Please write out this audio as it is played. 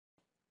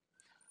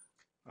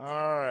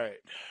All right,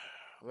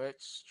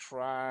 let's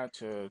try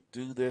to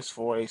do this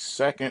for a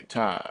second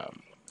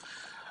time.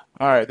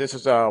 All right, this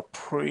is our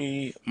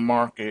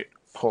pre-market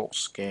pulse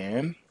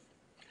scan,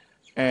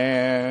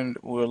 and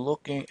we're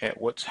looking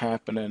at what's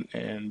happening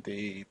in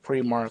the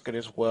pre-market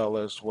as well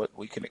as what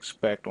we can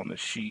expect on the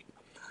sheet.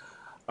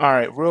 All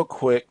right, real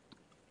quick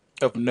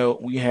of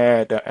note, we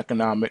had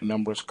economic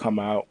numbers come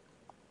out,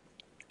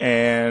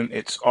 and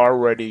it's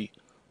already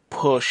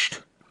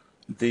pushed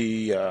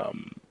the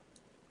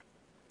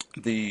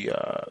the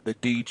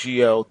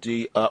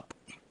DGLD up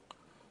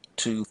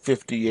to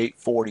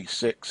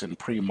 58.46 in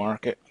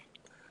pre-market.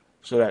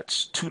 So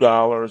that's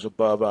 $2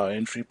 above our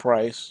entry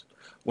price.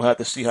 We'll have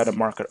to see how the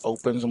market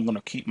opens. I'm going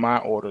to keep my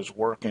orders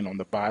working on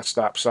the buy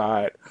stop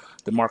side.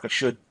 The market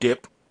should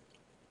dip,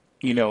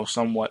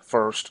 somewhat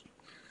first.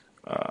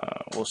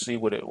 We'll see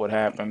what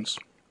happens.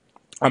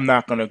 I'm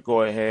not going to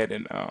go ahead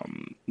and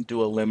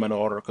do a limit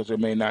order because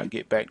it may not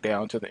get back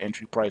down to the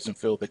entry price and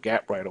fill the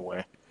gap right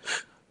away.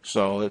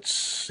 So let's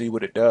see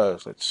what it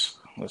does. Let's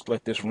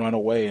let this run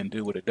away and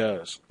do what it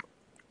does.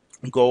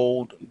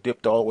 Gold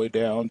dipped all the way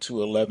down to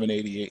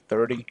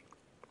 1188.30.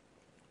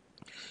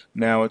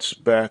 Now it's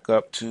back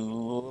up to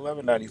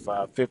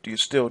 1195.50.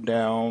 It's still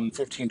down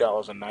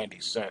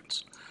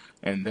 $15.90,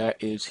 and that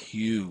is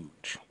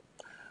huge.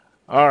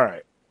 All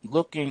right,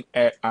 looking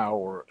at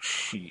our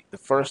sheet, the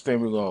first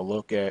thing we're going to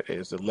look at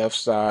is the left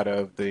side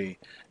of the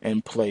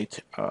in play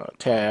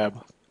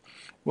tab.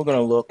 We're going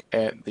to look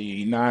at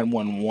the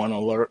 911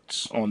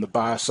 alerts on the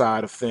buy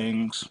side of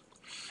things.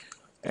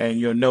 And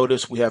you'll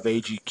notice we have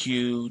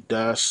AGQ,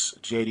 DUS,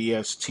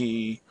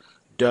 JDST,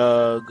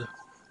 DUG,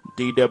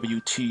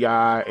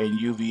 DWTI, and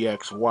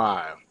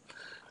UVXY.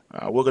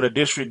 We're going to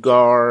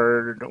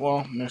disregard,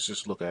 well, let's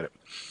just look at it.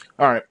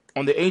 All right,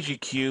 on the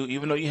AGQ,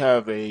 even though you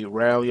have a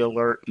rally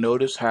alert,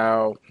 notice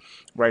how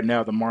right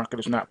now the market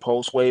is not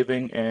pulse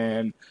waving,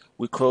 and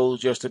we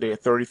closed yesterday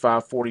at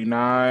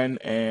 35.49,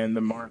 and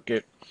the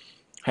market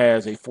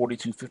has a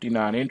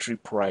 42.59 entry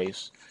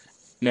price.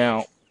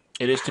 Now,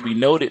 it is to be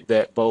noted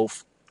that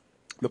both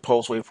the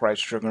pulse wave price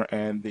trigger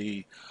and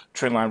the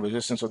trend line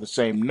resistance are the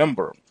same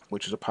number,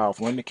 which is a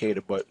powerful indicator.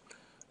 But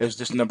as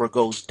this number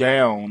goes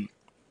down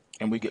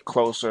and we get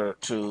closer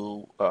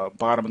to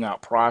bottoming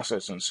out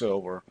process in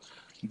silver,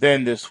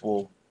 then this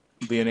will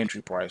be an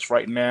entry price.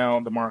 Right now,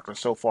 the market is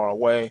so far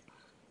away,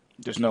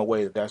 there's no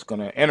way that that's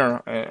going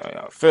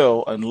to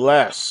fill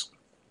unless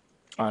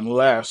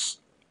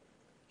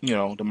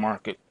the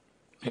market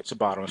hits the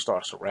bottom and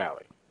starts to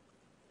rally.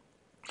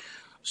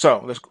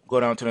 So let's go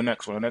down to the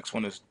next one. The next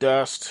one is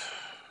dust.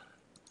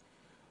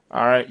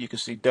 All right, you can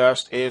see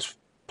dust is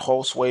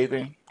pulse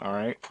waving. All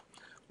right,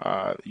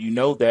 you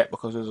know that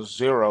because there's a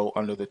 0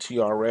 under the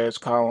TRS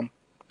column,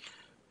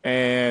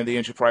 and the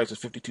entry price is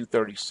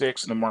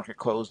 52.36, and the market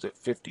closed at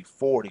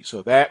 50.40.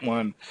 So that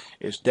one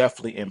is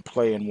definitely in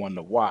play and one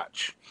to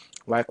watch.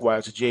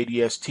 Likewise, the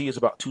JDST is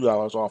about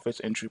 $2 off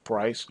its entry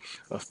price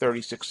of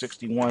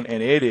 36.61,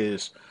 and it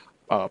is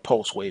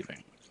pulse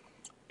waving.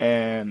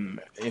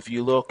 And if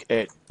you look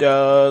at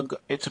Doug,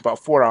 it's about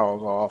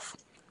 $4 off.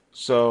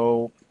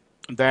 So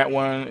that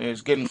one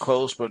is getting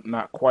close, but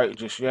not quite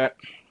just yet.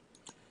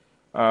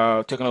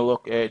 Taking a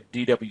look at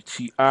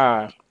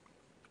DWTI,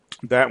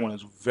 that one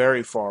is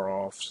very far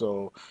off.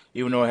 So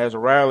even though it has a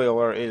rally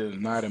alert, it is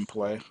not in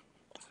play.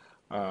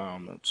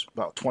 It's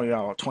about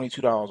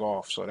 $22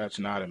 off, so that's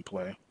not in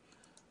play.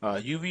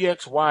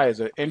 UVXY is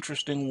an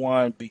interesting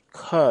one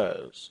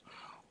because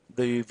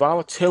the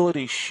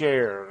volatility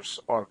shares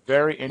are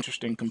very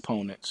interesting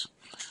components.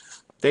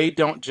 They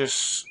don't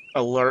just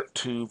alert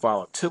to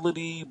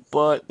volatility,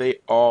 but they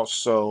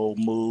also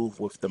move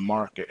with the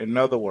market. In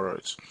other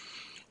words,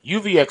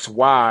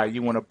 UVXY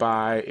you want to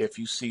buy if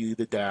you see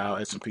the Dow,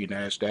 S&P,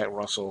 NASDAQ,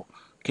 Russell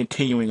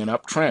continuing an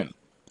uptrend.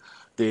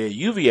 The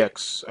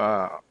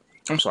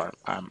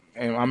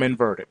I'm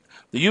inverted.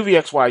 The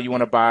UVXY you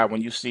want to buy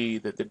when you see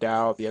that the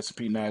Dow, the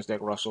S&P, NASDAQ,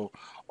 Russell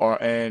are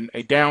in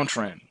a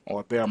downtrend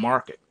or a bear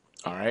market.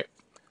 All right.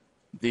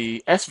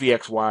 The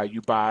SVXY you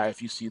buy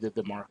if you see that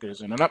the market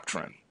is in an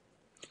uptrend.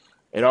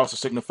 It also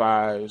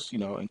signifies,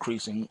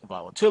 increasing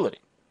volatility.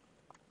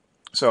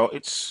 So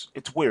it's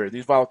weird.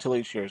 These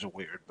volatility shares are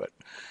weird, but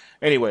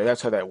anyway,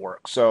 that's how that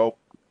works. So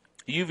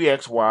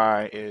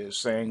UVXY is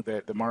saying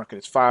that the market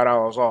is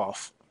 $5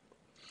 off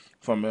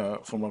from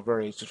a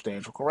very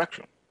substantial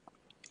correction.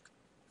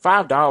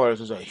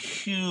 $5 is a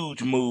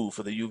huge move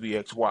for the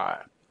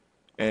UVXY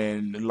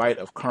in light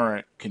of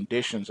current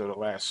conditions of the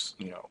last,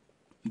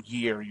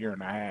 year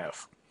and a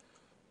half.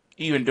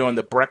 Even during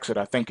the Brexit,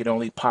 I think it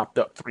only popped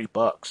up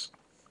 $3.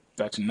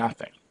 That's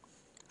nothing.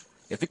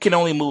 If it can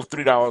only move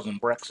 $3 in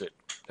Brexit,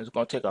 it's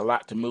going to take a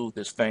lot to move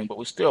this thing, but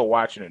we're still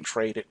watching and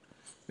trade it.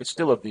 It's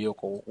still a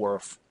vehicle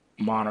worth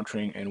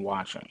monitoring and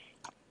watching.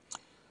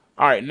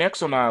 All right,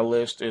 next on our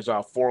list is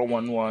our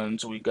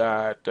 411s. We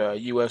got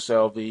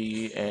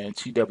USLV and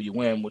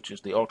TWM, which is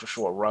the ultra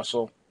short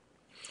Russell,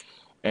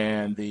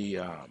 and the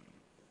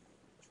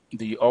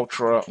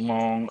ultra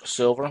long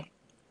silver.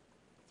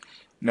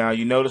 Now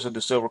you notice that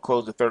the silver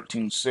closed at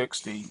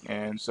 1360,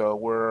 and so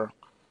we're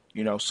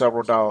you know,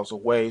 several dollars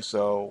away,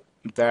 so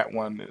that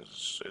one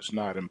is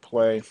not in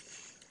play.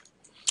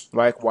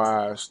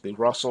 Likewise, the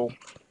Russell,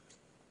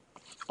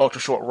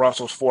 ultra short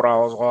Russell's $4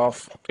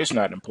 off. It's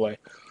not in play.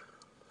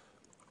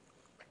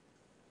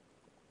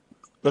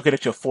 Looking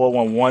at your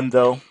 411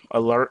 though,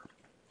 alert.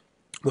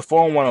 The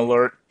 411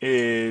 alert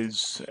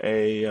is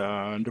a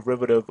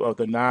derivative of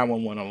the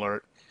 911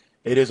 alert.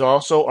 It is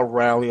also a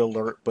rally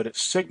alert, but it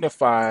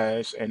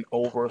signifies an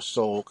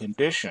oversold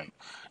condition.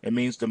 It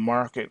means the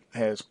market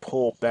has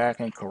pulled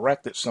back and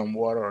corrected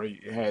somewhat, or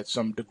had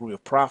some degree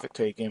of profit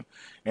taken,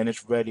 and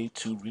it's ready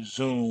to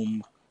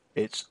resume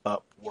its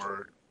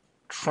upward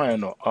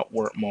trend or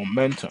upward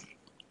momentum.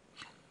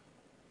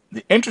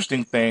 The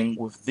interesting thing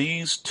with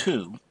these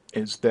two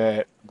is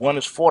that one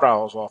is $4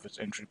 off its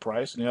entry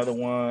price, and the other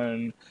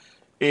one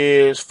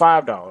is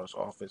 $5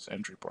 off its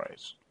entry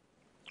price.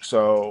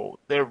 So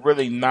they're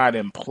really not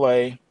in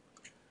play,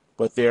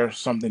 but they're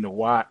something to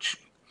watch.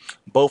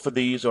 Both of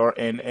these are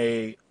in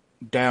a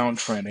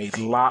downtrend, a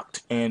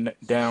locked-in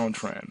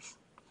downtrend.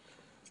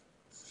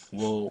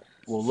 We'll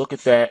look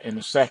at that in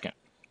a second.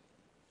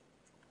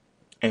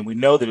 And we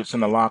know that it's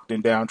in a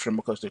locked-in downtrend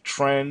because the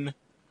trend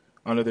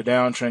under the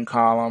downtrend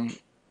column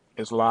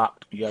is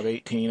locked. You have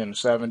 18 and a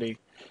 70.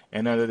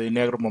 And under the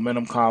negative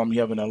momentum column,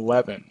 you have an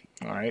 11.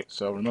 All right.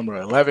 So remember,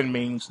 11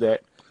 means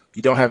that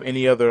you don't have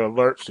any other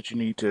alerts that you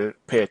need to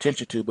pay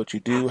attention to, but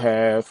you do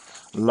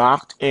have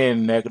locked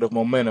in negative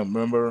momentum.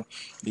 Remember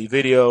the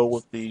video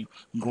with the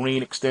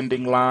green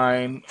extending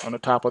line on the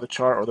top of the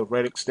chart, or the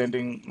red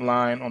extending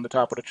line on the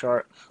top of the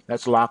chart?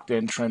 That's locked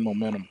in trend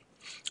momentum.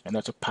 And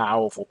that's a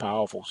powerful,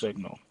 powerful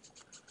signal.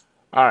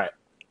 All right.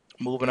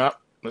 Moving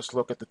up. Let's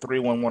look at the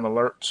 311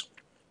 alerts.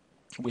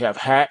 We have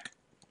hack,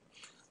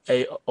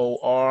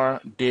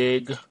 AOR,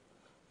 DIG,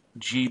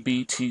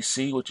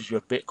 GBTC, which is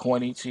your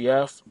Bitcoin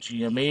ETF,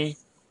 GME,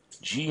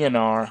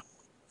 GNR,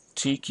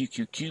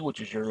 TQQQ, which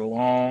is your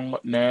long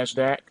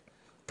NASDAQ,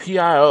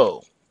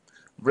 PIO.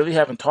 Really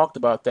haven't talked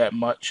about that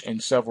much in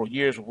several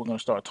years, but we're going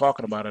to start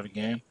talking about it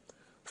again.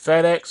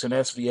 FedEx and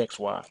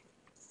SVXY.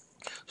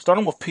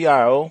 Starting with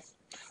PIO,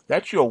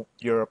 that's your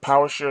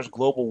PowerShares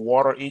Global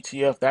Water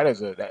ETF. That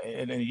is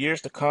in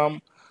years to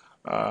come,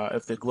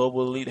 if the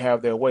global elite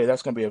have their way,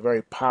 that's going to be a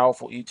very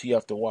powerful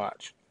ETF to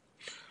watch.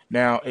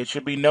 Now, it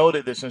should be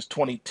noted that since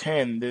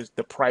 2010,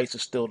 the price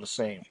is still the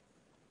same.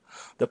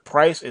 The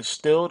price is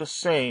still the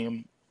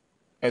same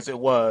as it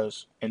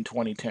was in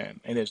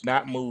 2010, and it's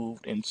not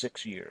moved in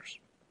 6 years.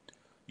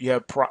 You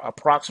have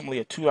approximately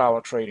a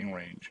 $2 trading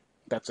range.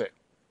 That's it.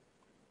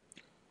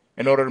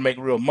 In order to make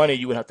real money,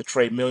 you would have to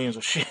trade millions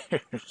of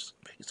shares,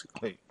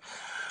 basically.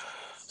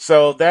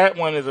 So that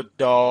one is a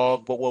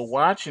dog, but we're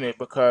watching it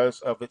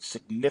because of its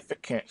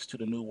significance to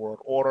the New World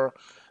Order.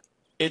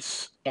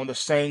 It's on the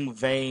same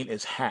vein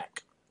as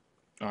hack.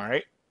 All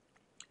right.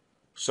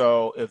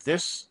 So if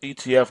this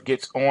ETF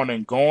gets on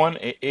and going,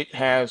 it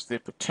has the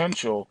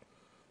potential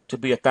to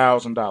be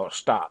 $1,000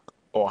 stock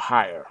or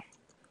higher.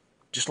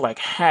 Just like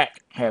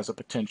hack has a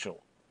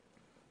potential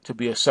to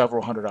be a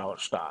several $100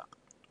 stock,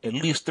 at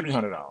least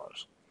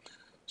 $300.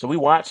 So we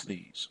watch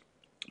these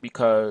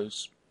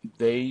because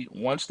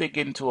once they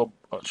get into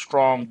a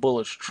strong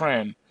bullish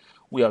trend,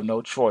 we have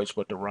no choice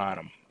but to ride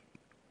them.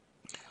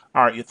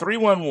 All right, your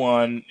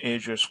 311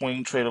 is your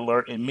swing trade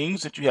alert. It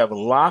means that you have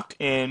locked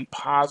in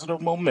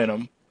positive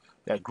momentum,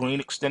 that green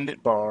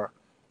extended bar.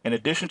 In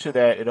addition to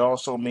that, it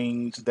also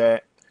means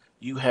that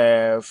you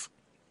have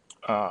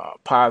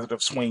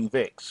positive swing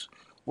Vix.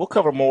 We'll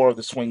cover more of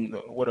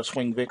what a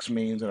swing Vix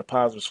means and a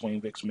positive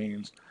swing Vix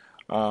means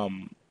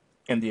in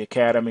the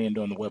academy and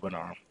during the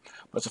webinar.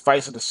 But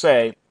suffice it to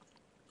say,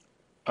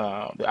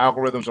 the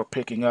algorithms are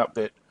picking up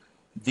that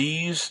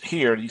these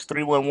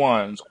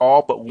 311s,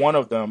 all but one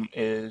of them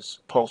is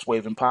pulse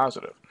waving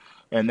positive,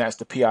 and that's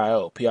the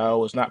PIO.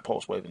 PIO is not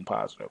pulse waving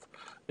positive.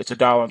 It's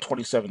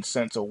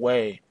 $1.27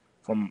 away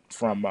from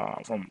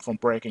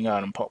breaking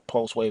out and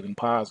pulse waving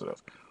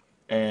positive.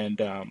 And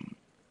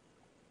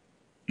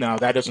now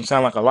that doesn't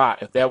sound like a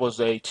lot. If that was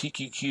a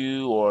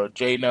TQQ or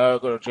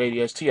JNUG or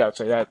JDST, I'd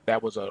say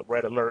that was a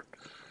red alert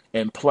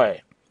in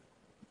play.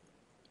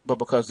 But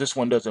because this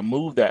one doesn't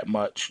move that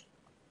much,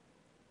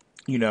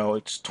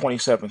 it's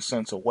 27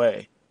 cents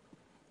away.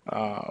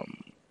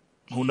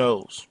 Who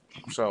knows?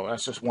 So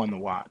that's just one to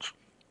watch.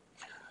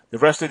 The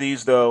rest of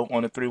these, though,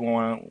 on the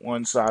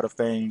 311 side of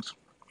things,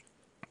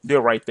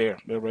 they're right there.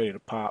 They're ready to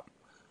pop.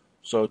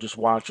 So just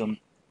watch them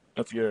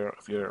if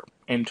you're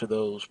into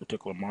those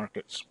particular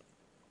markets.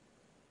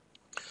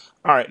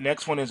 All right,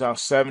 next one is our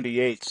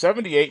 78.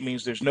 78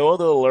 means there's no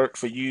other alert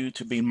for you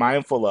to be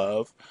mindful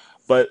of,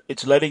 but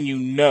it's letting you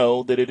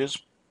know that it is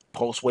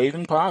pulse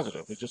waving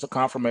positive. It's just a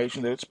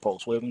confirmation that it's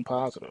pulse waving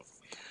positive.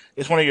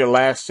 It's one of your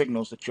last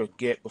signals that you'll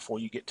get before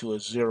you get to a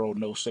zero,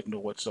 no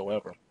signal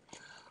whatsoever.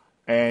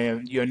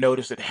 And you'll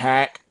notice that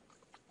hack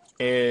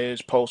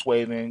is pulse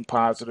waving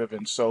positive,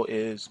 and so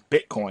is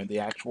Bitcoin, the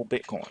actual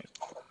Bitcoin.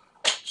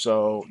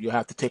 So you'll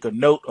have to take a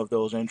note of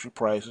those entry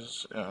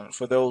prices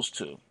for those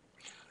two.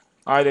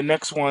 All right, the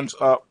next one's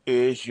up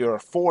is your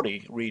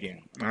 40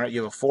 reading. All right,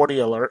 you have a 40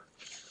 alert.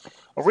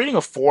 A reading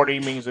of 40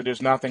 means that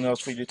there's nothing else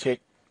for you to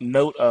take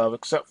note of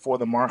except for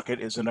the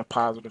market is in a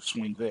positive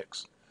swing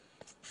VIX.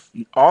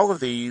 All of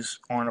these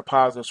are in a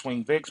positive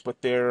swing VIX,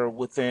 but they're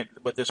within.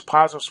 But this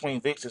positive swing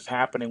VIX is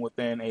happening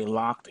within a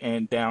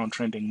locked-in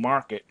downtrending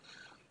market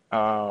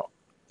uh,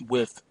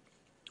 with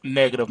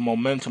negative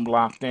momentum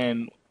locked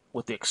in,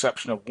 with the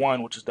exception of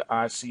one, which is the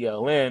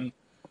ICLN,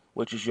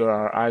 which is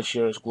your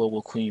iShares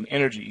Global Clean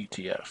Energy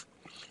ETF.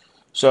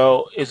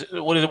 So,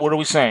 what are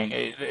we saying?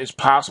 It's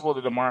possible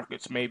that the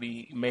markets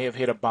may have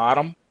hit a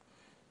bottom,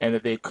 and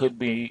that this could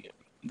be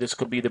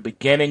the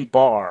beginning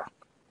bar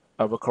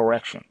of a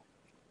correction.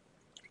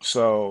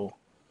 So,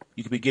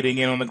 you could be getting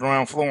in on the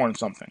ground floor on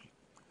something.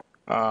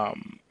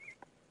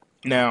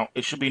 Now,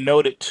 it should be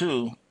noted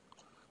too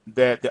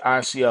that the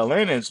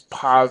ICLN is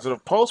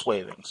positive pulse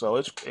waving. So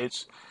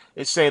it's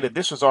saying that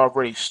this has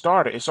already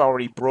started. It's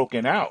already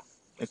broken out.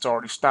 It's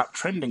already stopped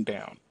trending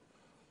down.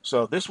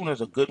 So this one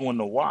is a good one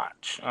to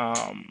watch.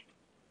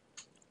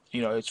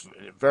 It's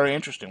a very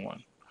interesting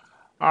one.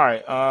 All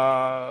right,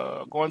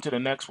 going to the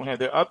next one here.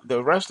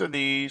 The rest of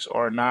these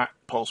are not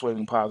pulse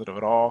waving positive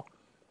at all,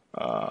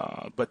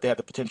 but they have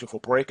the potential for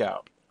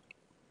breakout.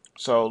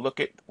 So look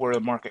at where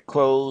the market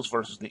closed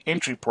versus the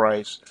entry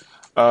price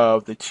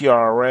of the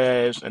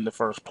TRS and the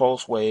first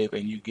pulse wave,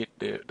 and you get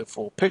the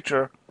full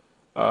picture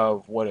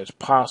of what is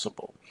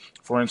possible.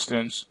 For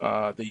instance,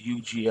 the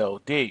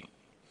UGLD.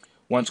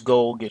 Once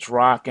gold gets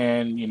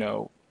rocking,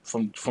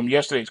 from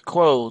yesterday's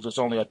close, it's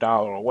only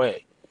 $1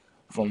 away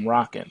from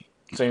rocking.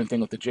 Same thing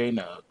with the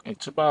JNUG.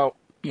 It's about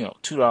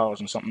 $2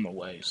 and something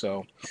away.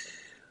 So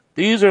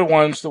these are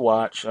ones to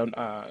watch.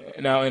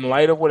 Now, in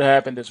light of what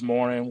happened this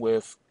morning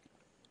with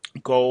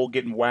gold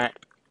getting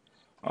whacked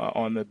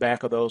on the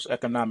back of those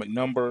economic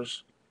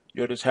numbers,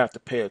 you'll just have to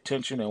pay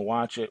attention and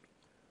watch it.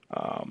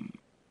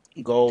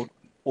 Gold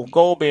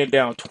being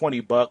down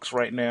 $20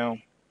 right now,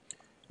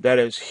 that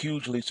is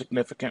hugely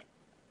significant.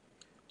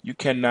 You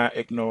cannot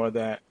ignore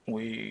that.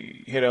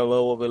 We hit a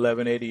low of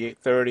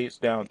 1188.30. It's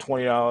down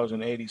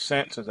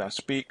 $20.80 as I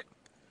speak.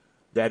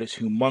 That is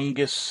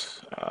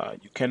humongous.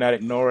 You cannot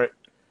ignore it.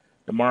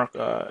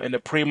 The in the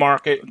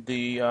pre-market,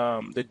 the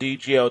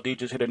DGLD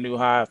just hit a new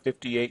high of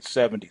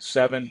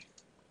 58.77.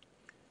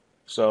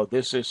 So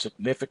this is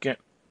significant,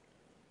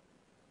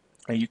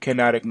 and you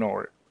cannot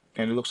ignore it.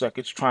 And it looks like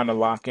it's trying to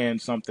lock in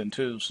something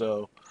too.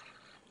 So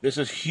this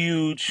is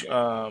huge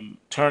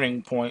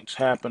turning points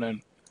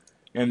happening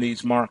in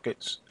these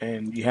markets,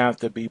 and you have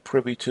to be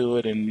privy to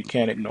it, and you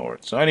can't ignore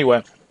it. So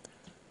anyway,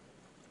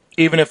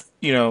 even if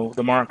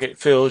the market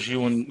fills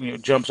you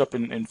and jumps up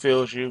and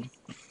fills you,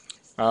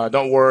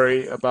 don't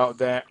worry about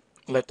that.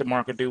 Let the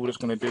market do what it's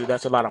going to do.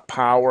 That's a lot of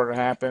power to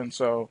happen,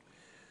 so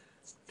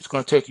it's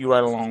going to take you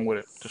right along with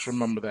it. Just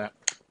remember that.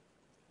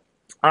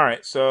 All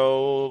right,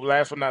 so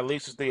last but not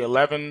least is the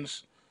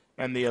 11s,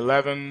 and the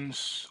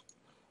 11s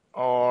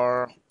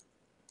are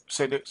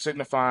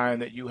signifying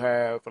that you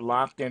have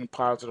locked in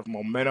positive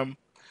momentum.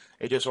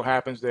 It just so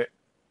happens that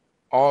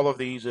all of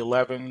these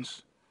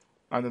 11s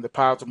under the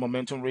positive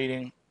momentum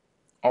reading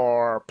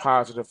are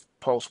positive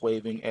pulse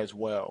waving as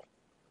well.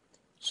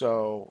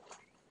 So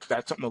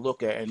that's something to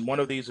look at. And one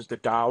of these is the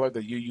dollar,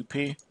 the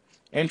UUP.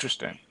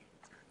 Interesting.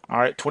 All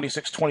right,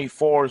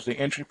 26.24 is the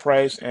entry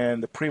price,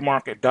 and the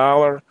pre-market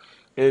dollar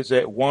is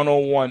at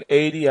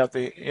 101.80.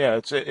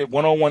 It's at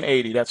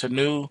 101.80. That's a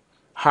new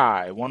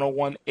high.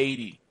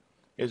 101.80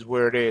 is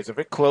where it is. If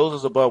it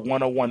closes above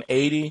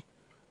 101.80,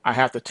 I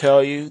have to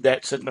tell you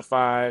that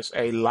signifies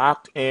a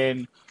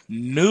locked-in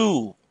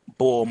new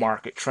bull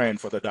market trend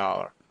for the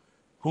dollar.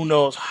 Who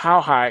knows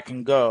how high it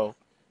can go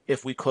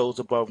if we close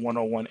above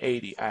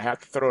 101.80. I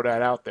have to throw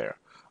that out there.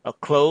 A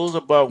close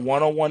above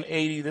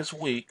 101.80 this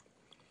week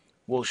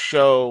will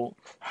show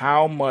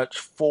how much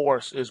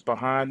force is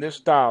behind this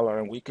dollar,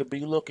 and we could be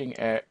looking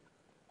at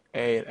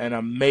an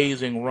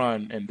amazing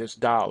run in this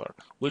dollar,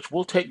 which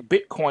will take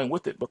Bitcoin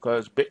with it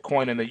because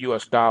Bitcoin and the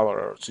US dollar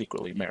are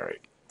secretly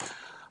married.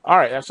 All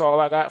right, that's all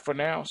I got for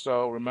now.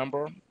 So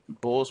remember,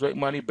 bulls make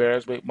money,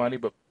 bears make money,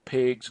 but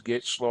pigs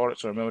get slaughtered.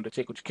 So remember to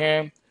take what you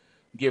can,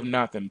 give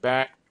nothing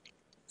back,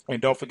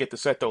 and don't forget to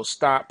set those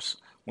stops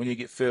when you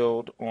get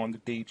filled on the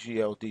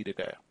DGLD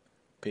today.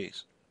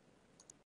 Peace.